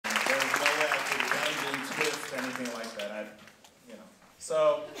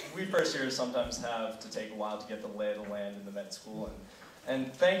So we first years sometimes have to take a while to get the lay of the land in the med school,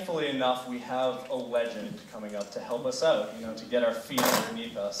 and thankfully enough, we have a legend coming up to help us out, you know, to get our feet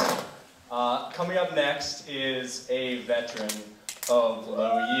underneath us. Coming up next is a veteran of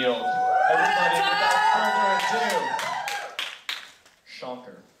low yield. Everybody, without further ado,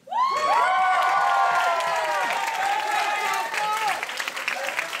 Shankar.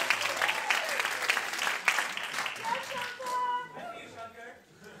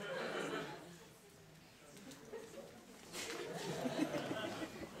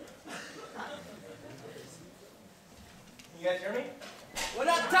 You guys hear me? What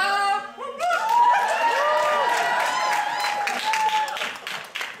up, Tom?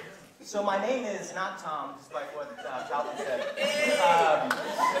 So my name is not Tom, despite what Calvin said.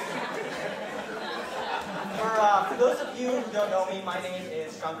 For those of you who don't know me, my name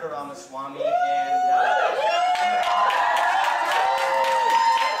is Shankar Ramaswamy, and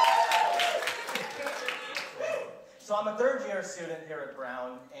so I'm a third-year student here at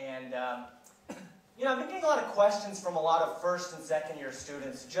Brown, and you know, I've been getting a lot of questions from a lot of first and second-year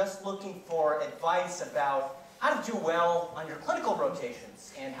students just looking for advice about how to do well on your clinical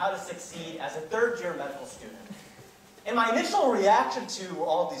rotations and how to succeed as a third-year medical student. And my initial reaction to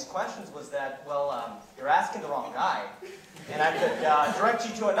all of these questions was that, well, you're asking the wrong guy. And I could direct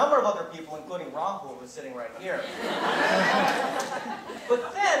you to a number of other people, including Rahul, who's sitting right here.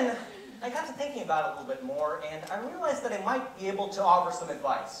 But then, I got to thinking about it a little bit more, and I realized that I might be able to offer some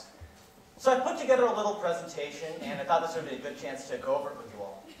advice. So I put together a little presentation, and I thought this would be a good chance to go over it with you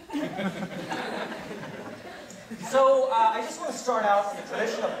all. So I just want to start out in the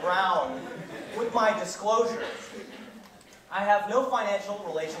tradition of Brown with my disclosure. I have no financial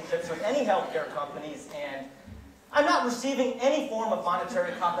relationships with any healthcare companies, and I'm not receiving any form of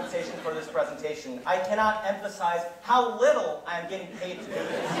monetary compensation for this presentation. I cannot emphasize how little I am getting paid to do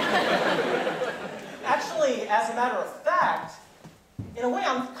this. Actually, as a matter of fact, in a way,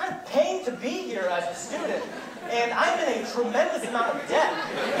 I'm kind of paying to be here as a student, and I'm in a tremendous amount of debt.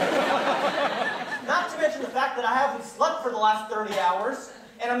 Not to mention the fact that I haven't slept for the last 30 hours,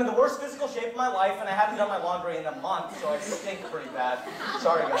 and I'm in the worst physical shape of my life, and I haven't done my laundry in a month, so I stink pretty bad.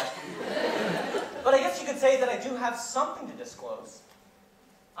 Sorry, guys. But I guess you could say that I do have something to disclose.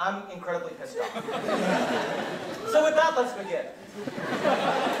 I'm incredibly pissed off. So with that, let's begin.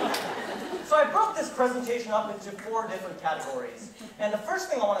 So I broke this presentation up into 4 different categories. And the first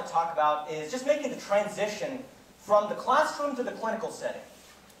thing I want to talk about is just making the transition from the classroom to the clinical setting.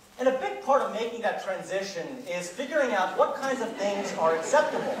 And a big part of making that transition is figuring out what kinds of things are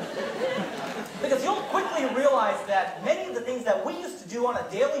acceptable. Because you'll quickly realize that many of the things that we used to do on a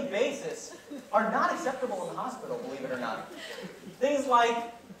daily basis are not acceptable in the hospital, believe it or not. Things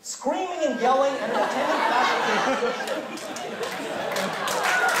like screaming and yelling at an attending faculty physician.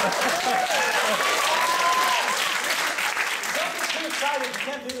 Don't get too excited, you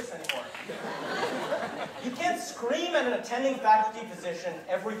can't do this anymore. You can't scream at an attending faculty physician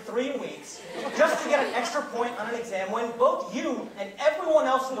every 3 weeks just to get an extra point on an exam when both you and everyone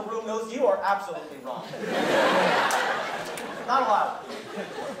else in the room knows you are absolutely wrong. Not allowed.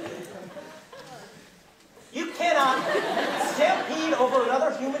 You cannot stampede over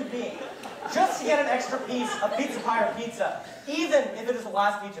another human being just to get an extra piece of pizza pie or pizza, even if it is the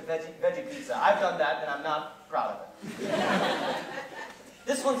last piece of veggie pizza. I've done that, and I'm not proud of it.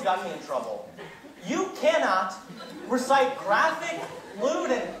 This one's gotten me in trouble. You cannot recite graphic,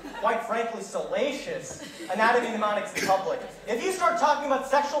 lewd, and quite frankly salacious anatomy and mnemonics in public. If you start talking about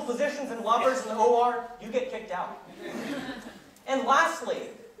sexual positions and lovers in the OR, you get kicked out. And lastly,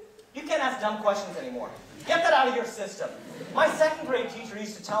 you can't ask dumb questions anymore. Get that out of your system. My 2nd grade teacher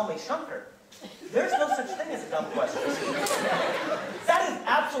used to tell me, Shankar, there's no such thing as a dumb question. That is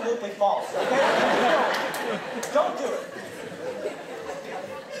absolutely false, okay? Don't do it.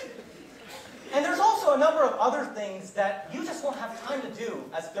 And there's also a number of other things that you just won't have time to do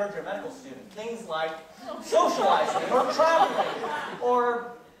as a third-year medical student. Things like socializing, or traveling,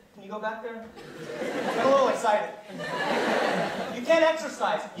 or... Can you go back there? I'm a little excited. You can't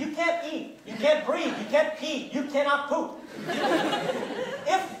exercise, you can't eat, you can't breathe, you can't pee, you cannot poop.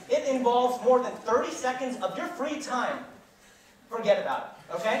 If it involves more than 30 seconds of your free time, forget about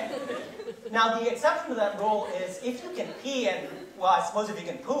it, okay? Now, the exception to that rule is if you can pee and, well, I suppose if you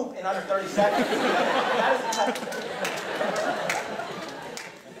can poop in under 30 seconds, that is acceptable.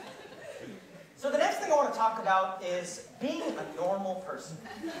 So the next thing I want to talk about is being a normal person.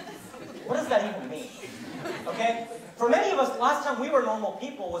 What does that even mean? Okay? For many of us, last time we were normal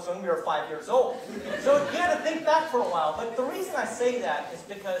people was when we were 5 years old. So you had to think back for a while. But the reason I say that is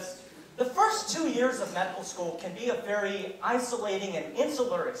because The first 2 years of medical school can be a very isolating and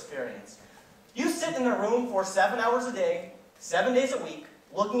insular experience. You sit in a room for 7 hours a day, 7 days a week,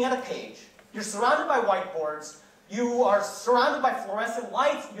 looking at a page. You're surrounded by whiteboards. You are surrounded by fluorescent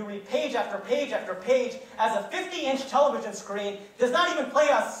lights. You read page after page after page as a 50-inch television screen does not even play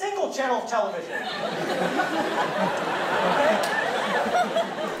a single channel of television. Okay?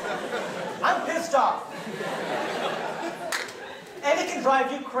 I'm pissed off. And it can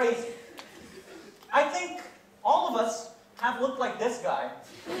drive you crazy. I think all of us have looked like this guy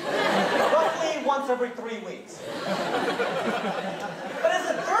roughly once every 3 weeks. But as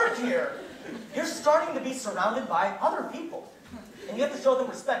a third year, you're starting to be surrounded by other people. And you have to show them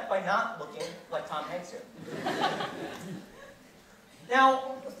respect by not looking like Tom Hanks here.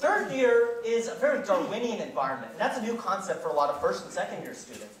 Now, third year is a very Darwinian environment. And that's a new concept for a lot of first and second year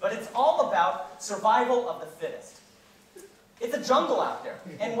students. But it's all about survival of the fittest. It's a jungle out there.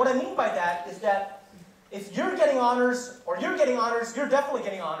 And what I mean by that is that if you're getting honors, or you're getting honors, you're definitely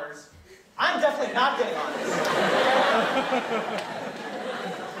getting honors. I'm definitely not getting honors.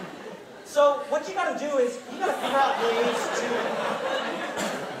 So what you gotta do is, you gotta figure out ways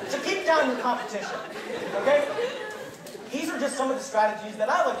to keep down your competition, okay? These are just some of the strategies that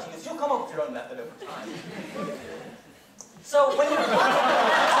I like to use. You'll come up with your own method over time. So when your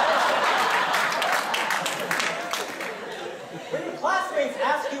classmates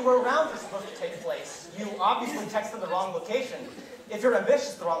ask you where rounds are supposed to take place, you obviously text them the wrong location. If you're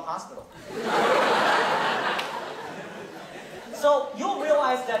ambitious, the wrong hospital. So you'll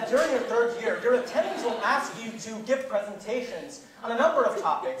realize that during your third year, your attendings will ask you to give presentations on a number of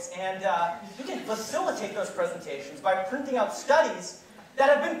topics, and you can facilitate those presentations by printing out studies that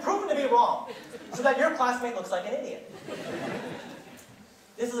have been proven to be wrong, so that your classmate looks like an idiot.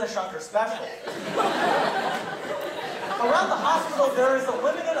 This is a Shankar special. Around the hospital, there is a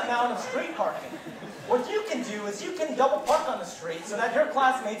limited amount of street parking. What you can do is you can double park on the street so that your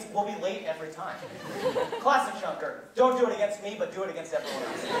classmates will be late every time. Classic Shankar. Don't do it against me, but do it against everyone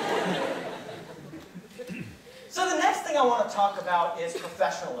else. So the next thing I want to talk about is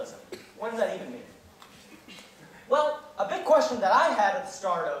professionalism. What does that even mean? Well, a big question that I had at the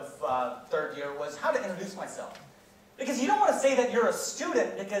start of third year was how to introduce myself. Because you don't want to say that you're a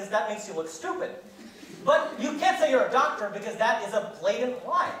student because that makes you look stupid. But you can't say you're a doctor because that is a blatant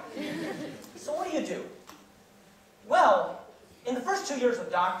lie. So what do? Well, in the first 2 years of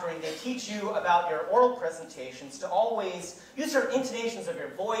doctoring, they teach you about your oral presentations to always use your intonations of your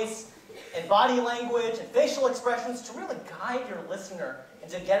voice and body language and facial expressions to really guide your listener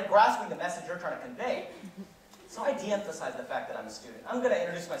into grasping the message you're trying to convey. So I de-emphasize the fact that I'm a student. I'm going to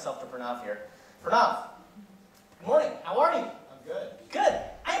introduce myself to Pranav here. Pranav, good morning. How are you? I'm good. Good.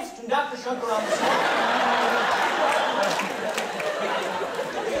 I am student Dr. Shankar Ramaswamy.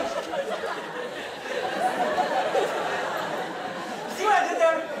 See what I did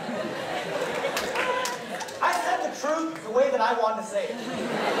there? I said the truth the way that I wanted to say it.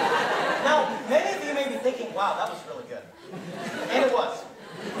 Now, many of you may be thinking, wow, that was really good. And it was.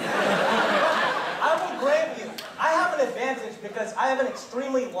 I will grant you, I have an advantage because I have an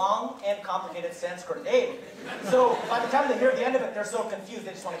extremely long and complicated Sanskrit name. So by the time they hear the end of it, they're so confused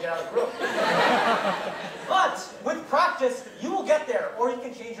they just want to get out of the room. But with practice, you will get there, or you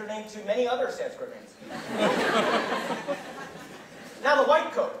can change your name to many other Sanskrit names. Now the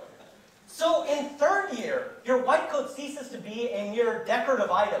white coat. So in third year, your white coat ceases to be a mere decorative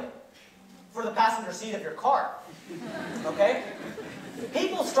item for the passenger seat of your car. Okay?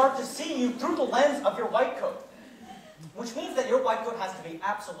 People start to see you through the lens of your white coat, which means that your white coat has to be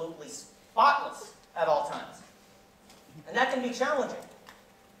absolutely spotless at all times. And that can be challenging,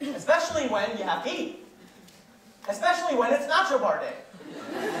 especially when you have PE, especially when it's Nacho Bar Day,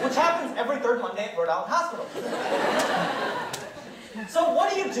 which happens every third Monday at Rhode Island Hospital. So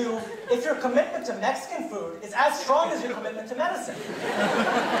what do if your commitment to Mexican food is as strong as your commitment to medicine?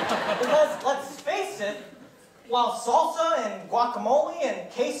 Because let's face it, while salsa and guacamole and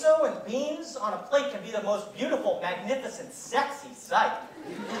queso and beans on a plate can be the most beautiful, magnificent, sexy sight,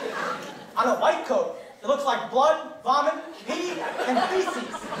 on a white coat, it looks like blood, vomit, pee, and feces.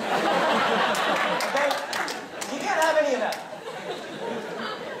 Okay? You can't have any of that.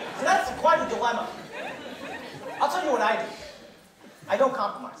 So that's quite a dilemma. I'll tell you what I do. I don't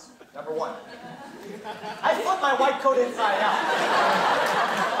compromise, number one. I flip my white coat inside out.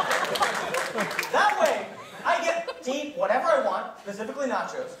 That way, I get to eat whatever I want, specifically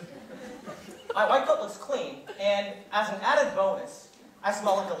nachos. My white coat looks clean, and as an added bonus, I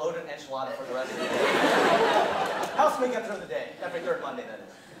smell like a loaded enchilada for the rest of the day. Helps me get through the day, every third Monday, that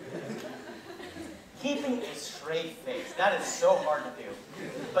is. keeping a straight face. That is so hard to do,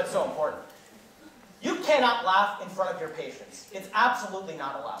 but so important. You cannot laugh in front of your patients. It's absolutely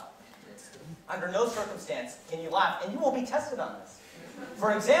not allowed. Under no circumstance can you laugh, and you will be tested on this.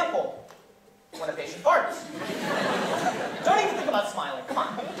 For example, when a patient farts. Don't even think about smiling, come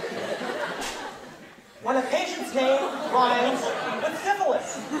on. When a patient's name rhymes with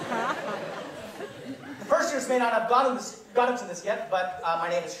syphilis. The first years may not have gotten to this yet, but my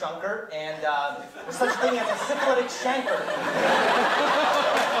name is Shankar, and there's such a thing as a syphilitic Shankar.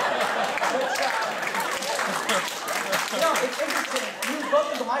 You know, it's interesting. You go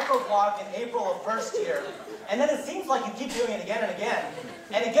through the microblog in April of first year, and then it seems like you keep doing it again and again,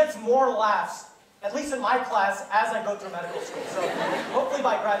 and it gets more laughs, at least in my class, as I go through medical school. So hopefully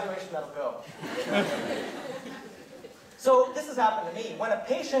by graduation that'll go. So this has happened to me. When a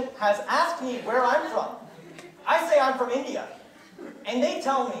patient has asked me where I'm from, I say I'm from India, and they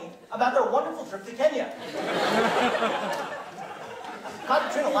tell me about their wonderful trip to Kenya. Caught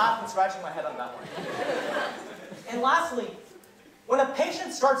between a laugh and scratching my head on that one. And lastly, when a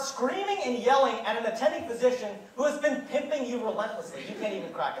patient starts screaming and yelling at an attending physician who has been pimping you relentlessly, you can't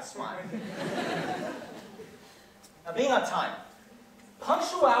even crack a smile. Now, being on time.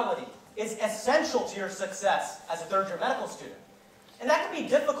 Punctuality is essential to your success as a third-year medical student. And that can be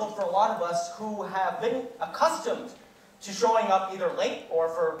difficult for a lot of us who have been accustomed to showing up either late, or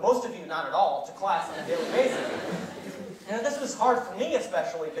for most of you, not at all, to class on a daily basis. And this was hard for me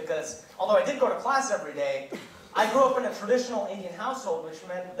especially because, although I did go to class every day, I grew up in a traditional Indian household, which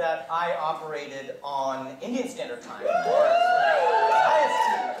meant that I operated on Indian Standard Time, or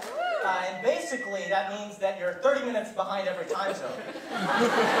IST. And basically, that means that you're 30 minutes behind every time zone.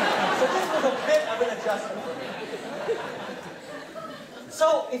 So this was a bit of an adjustment for me.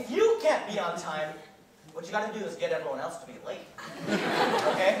 So if you can't be on time, what you got to do is get everyone else to be late.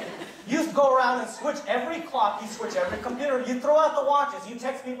 Okay? You go around and switch every clock, you switch every computer, you throw out the watches, you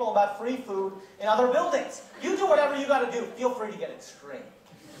text people about free food in other buildings. You do whatever you got to do. Feel free to get extreme.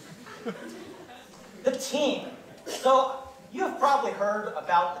 The team. So you have probably heard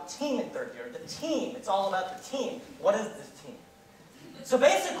about the team in third year. The team. It's all about the team. What is this team? So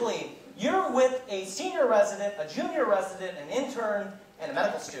basically, you're with a senior resident, a junior resident, an intern, and a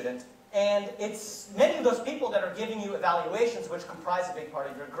medical student. And it's many of those people that are giving you evaluations, which comprise a big part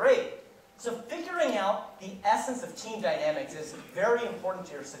of your grade. So figuring out the essence of team dynamics is very important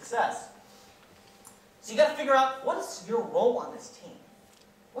to your success. So you got to figure out, what is your role on this team?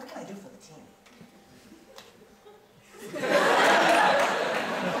 What can I do for the team?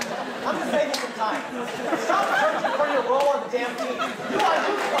 I'm just saving some time. Stop searching for your role on the damn team. You are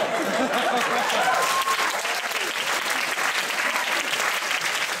useless.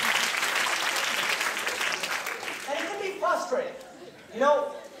 Frustrating. You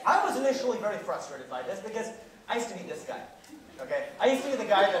know, I was initially very frustrated by this because I used to be this guy. Okay? I used to be the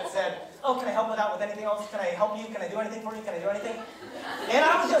guy that said, oh, can I help out with anything else? Can I help you? Can I do anything for you? Can I do anything? And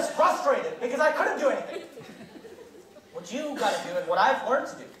I was just frustrated because I couldn't do anything. What you got to do, and what I've learned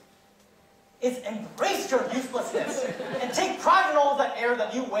to do, is embrace your uselessness and take pride in all that air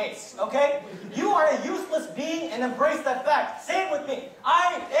that you waste, okay? You are a useless being and embrace that fact. Say it with me.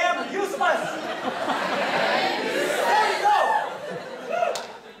 I am useless. There you go.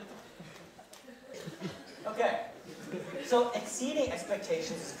 Okay. So exceeding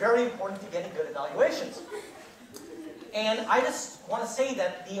expectations is very important to getting good evaluations. And I just want to say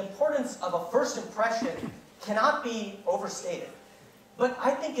that the importance of a first impression cannot be overstated. But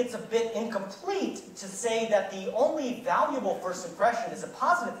I think it's a bit incomplete to say that the only valuable first impression is a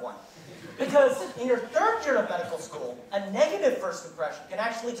positive one. Because in your third year of medical school, a negative first impression can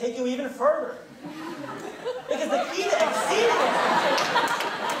actually take you even further. Because the key to exceeding expectations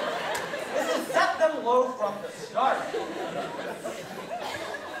is to set them low from the start.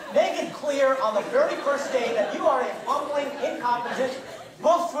 Make it clear on the very first day that you are a fumbling, incompetent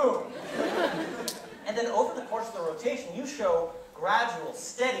buffoon. And then over the course of the rotation, you show gradual,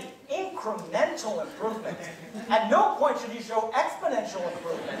 steady, incremental improvement. At no point should you show exponential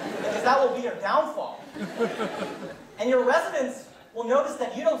improvement, because that will be your downfall. And your residents will notice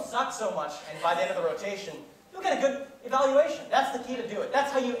that you don't suck so much, and by the end of the rotation, you'll get a good evaluation. That's the key to do it.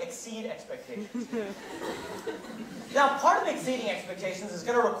 That's how you exceed expectations. Now, part of exceeding expectations is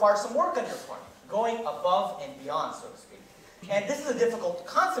going to require some work on your part, going above and beyond, so to speak. And this is a difficult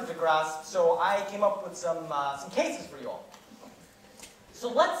concept to grasp, so I came up with some cases for you all. So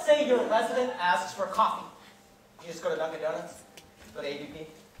let's say your resident asks for coffee. You just go to Dunkin' Donuts, go to ADP.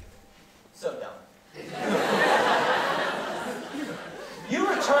 So dumb. You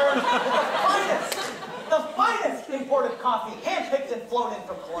return with the finest imported coffee, hand-picked and flown in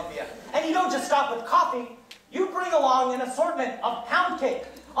from Colombia. And you don't just stop with coffee, you bring along an assortment of pound cake,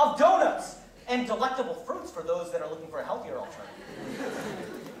 of donuts, and delectable fruits for those that are looking for a healthier alternative.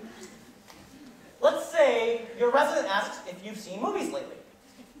 Let's say your resident asks if you've seen movies lately.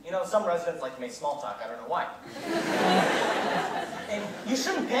 You know, some residents like to make small talk, I don't know why. And you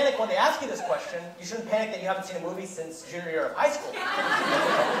shouldn't panic when they ask you this question. You shouldn't panic that you haven't seen a movie since junior year of high school.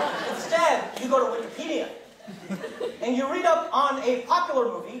 Instead, you go to Wikipedia, and you read up on a popular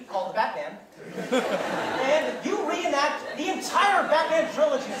movie called The Batman, and you reenact the entire Batman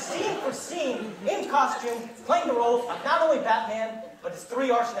trilogy, scene for scene, in costume, playing the roles of not only Batman, but his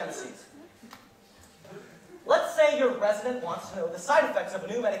 3 arch nemesis. Let's say your resident wants to know the side effects of a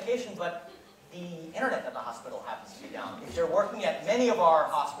new medication, but the internet at the hospital happens to be down. If you're working at many of our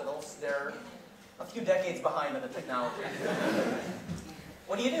hospitals, they're a few decades behind on the technology.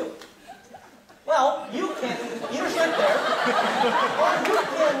 What do? Well, you can either sit there, or you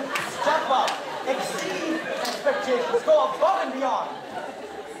can step up, exceed expectations, go above and beyond.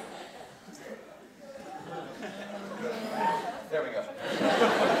 There we go.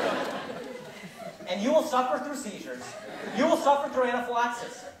 And you will suffer through seizures, you will suffer through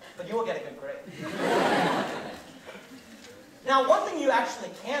anaphylaxis, but you will get a good grade. Now, one thing you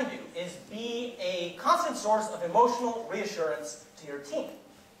actually can do is be a constant source of emotional reassurance to your team.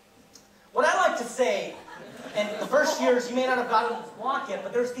 What I like to say, and the first years you may not have gotten this block yet,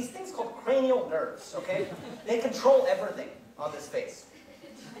 but there's these things called cranial nerves, okay? They control everything on this face,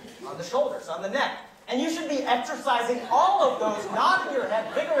 on the shoulders, on the neck. And you should be exercising all of those, nodding your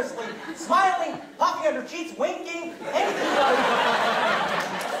head vigorously, smiling, puffing out your cheeks, winking, anything you ought to do.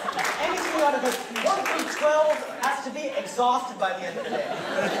 Anything you ought to do. 1 through 12 has to be exhausted by the end of the day.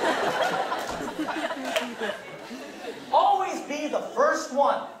 Always be the first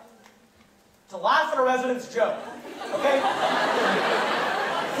one to laugh at a resident's joke, okay?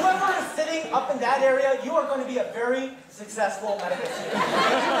 Whoever is sitting up in that area, you are going to be a very successful medical student. You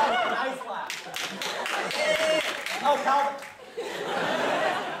have a nice laugh. Oh, Calvin.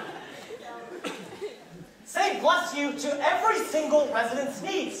 Say bless you to every single resident's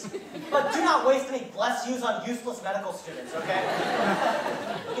needs, but do not waste any bless yous on useless medical students, okay?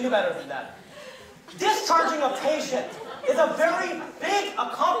 You do better than that. Discharging a patient is a very big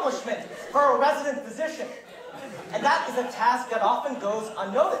accomplishment for a resident physician, and that is a task that often goes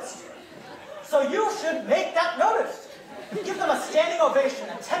unnoticed. So you should make that noticed. Give them a standing ovation,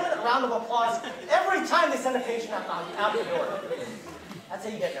 a 10-minute round of applause every time they send a patient out the door. That's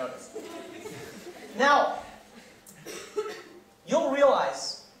how you get noticed. Now, you'll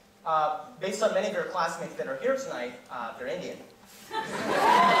realize, based on many of your classmates that are here tonight, they're Indian.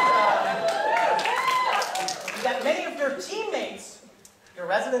 That many of your teammates, your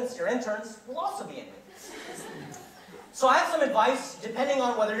residents, your interns, will also be Indian. So I have some advice, depending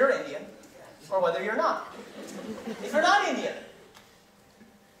on whether you're Indian or whether you're not. If you're not Indian,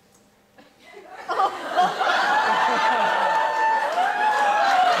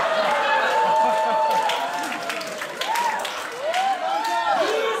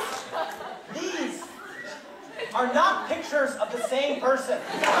 these are not pictures of the same person.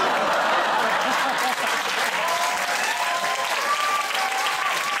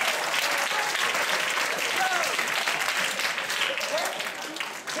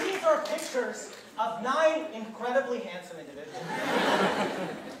 These are pictures of 9 incredibly handsome individuals.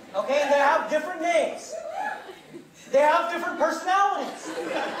 Okay, and they have different names. They have different personalities.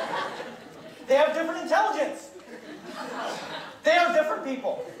 They have different intelligence. They are different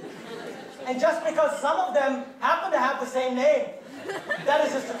people. And just because some of them happen to have the same name, that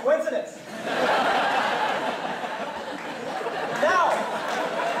is just a coincidence. Now,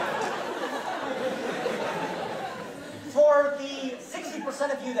 for the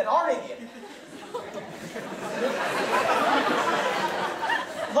 60% of you that are Indian,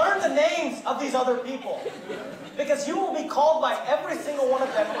 learn the names of these other people, because you will be called by every single one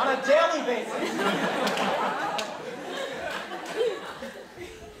of them on a daily basis.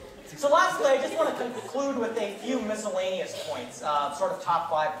 So lastly, I just want to conclude with a few miscellaneous points, sort of top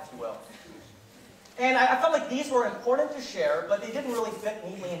 5, if you will. And I felt like these were important to share, but they didn't really fit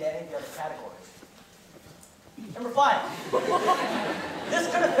neatly into any of the other categories. Number 5. This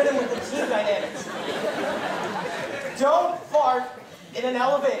could have fit in with the team dynamics. Don't fart in an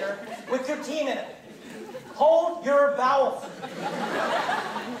elevator with your team in it. Hold your bowels.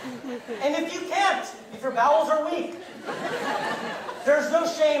 And if you can't, if your bowels are weak, there's no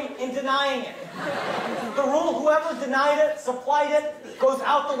shame in denying it. The rule, whoever denied it, supplied it, goes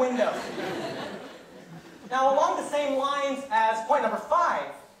out the window. Now, along the same lines as point number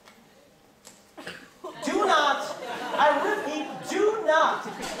 5, do do not, I repeat, do not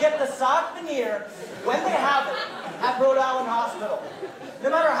get the sock veneer when they have it at Rhode Island Hospital. No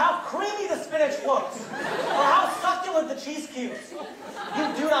matter how creamy the spinach looks, or how succulent the cheese cubes,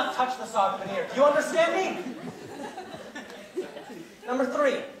 you do not touch the sock veneer. Do you understand me? Number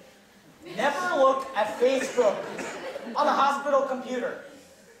 3, never look at Facebook on the hospital computer.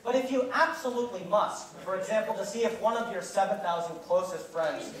 But if you absolutely must, for example, to see if one of your 7,000 closest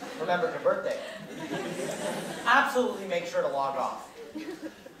friends remembered your birthday, absolutely make sure to log off.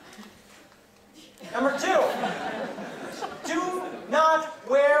 Number 2, do not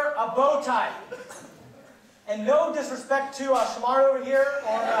wear a bow tie. And no disrespect to Shamar over here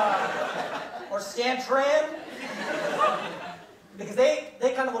or Stan Tran, because they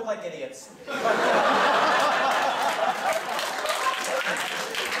kind of look like idiots.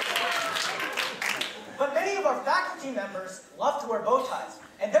 But many of our faculty members love to wear bow ties,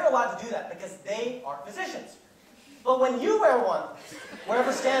 and they're allowed to do that because they are physicians. But when you wear one,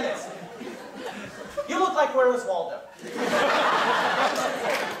 wherever Stan is, you look like Where Was Waldo?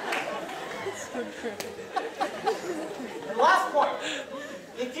 And last point,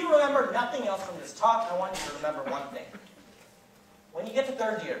 if you remember nothing else from this talk, I want you to remember one thing. When you get to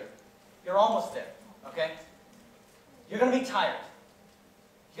 3rd year, you're almost there, okay? You're going to be tired.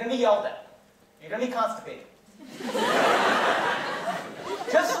 You're going to be yelled at. You're going to be constipated.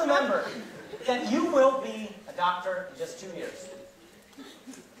 Just remember that you will be a doctor in just 2 years.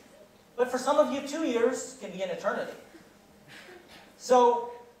 But for some of you, 2 years can be an eternity.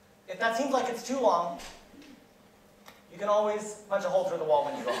 So, if that seems like it's too long, you can always punch a hole through the wall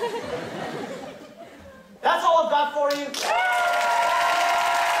when you go home. That's all I've got for you.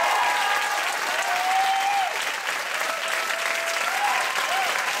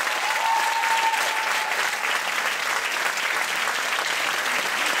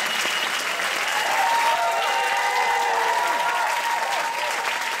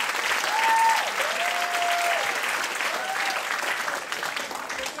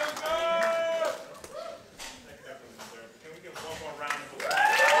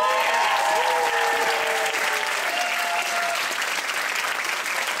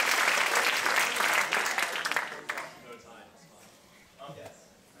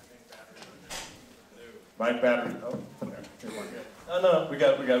 Mic battery. Oh, okay. No, we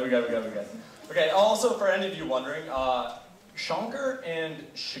got it. Okay, also for any of you wondering, Shankar and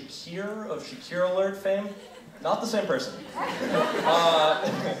Shakir of Shakir Alert fame, not the same person.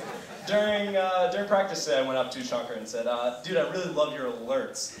 During practice today, I went up to Shankar and said, dude, I really love your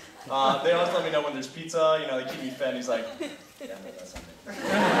alerts. They always let me know when there's pizza, you know, they keep me fed, and he's like, yeah, that's something.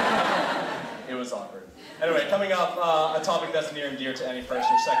 It was awkward. Anyway, coming up, a topic that's near and dear to any first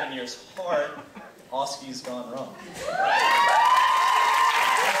or second year's heart, Oski's gone wrong.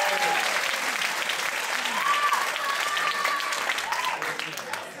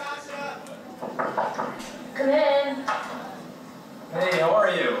 Come in. Hey, how are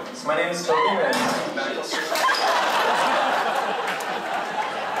you? So my name is Toby, and medical student.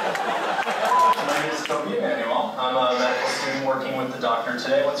 My name is Toby Emmanuel. I'm a medical student working with the doctor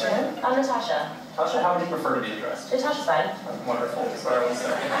today. What's your name? I'm Natasha. Natasha, how would you prefer to be addressed? Natasha's fine. Wonderful. Sorry, one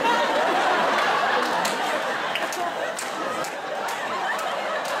second.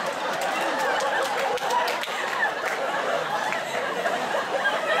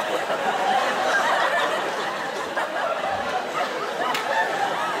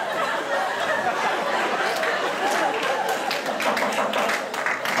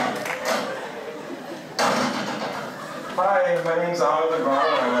 Hi, my name's Ahmed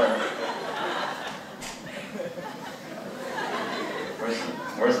Agron.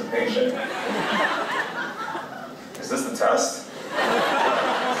 Where's the patient? Is this the test?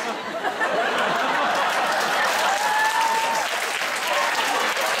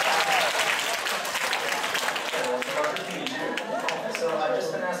 So I've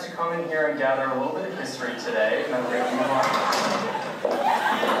just been asked to come in here and gather a little bit of history today, and I'm going to move on.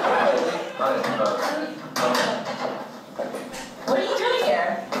 What are you doing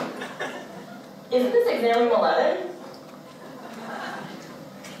here? Isn't this exam room 11?